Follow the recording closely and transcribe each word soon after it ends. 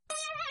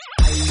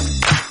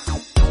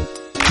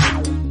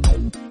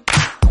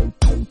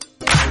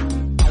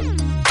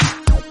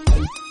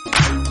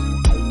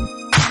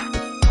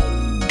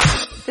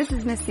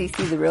Miss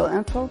SiSi, the Real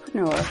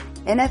InfoPreneur,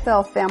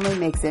 NFL family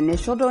makes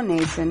initial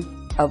donation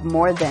of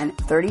more than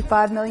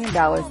 $35 million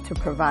to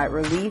provide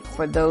relief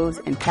for those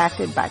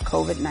impacted by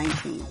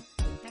COVID-19.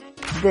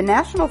 The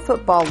National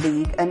Football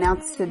League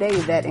announced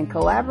today that in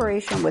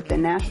collaboration with the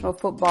National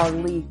Football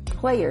League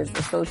Players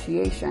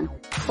Association,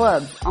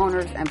 clubs,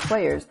 owners, and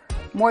players,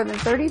 more than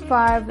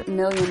 $35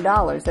 million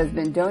has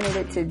been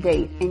donated to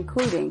date,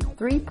 including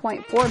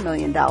 $3.4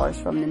 million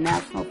from the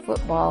National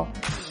Football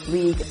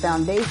League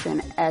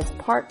Foundation as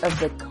part of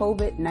the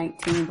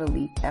COVID-19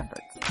 relief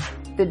efforts.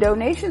 The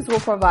donations will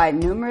provide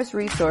numerous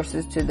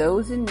resources to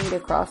those in need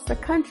across the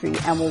country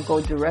and will go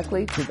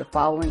directly to the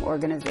following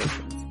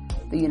organizations: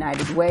 the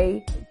United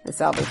Way, the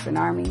Salvation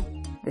Army,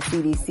 the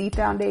CDC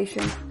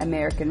Foundation,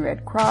 American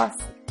Red Cross,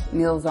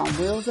 Meals on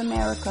Wheels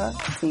America,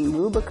 Team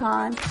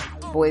Rubicon,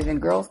 Boys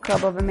and Girls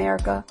Club of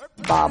America,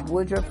 Bob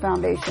Woodruff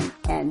Foundation,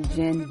 and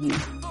Gen U.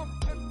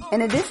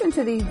 In addition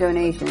to these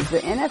donations, the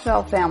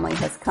NFL family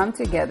has come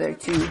together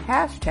to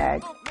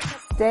hashtag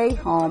Stay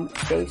Home,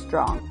 Stay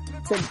Strong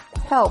to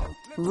help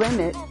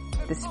limit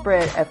the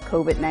spread of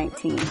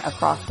COVID-19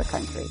 across the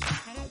country.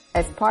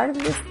 As part of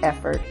this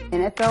effort,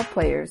 NFL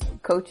players,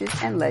 coaches,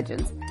 and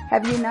legends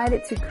have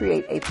united to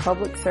create a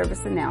public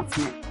service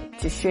announcement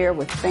to share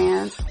with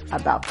fans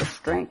about the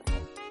strength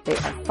they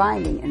are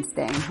finding in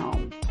staying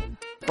home.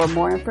 For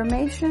more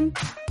information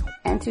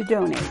and to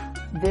donate,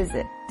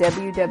 visit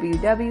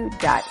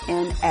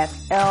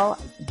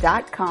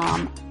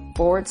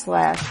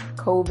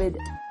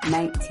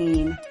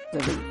www.nfl.com/COVID-19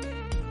 relief.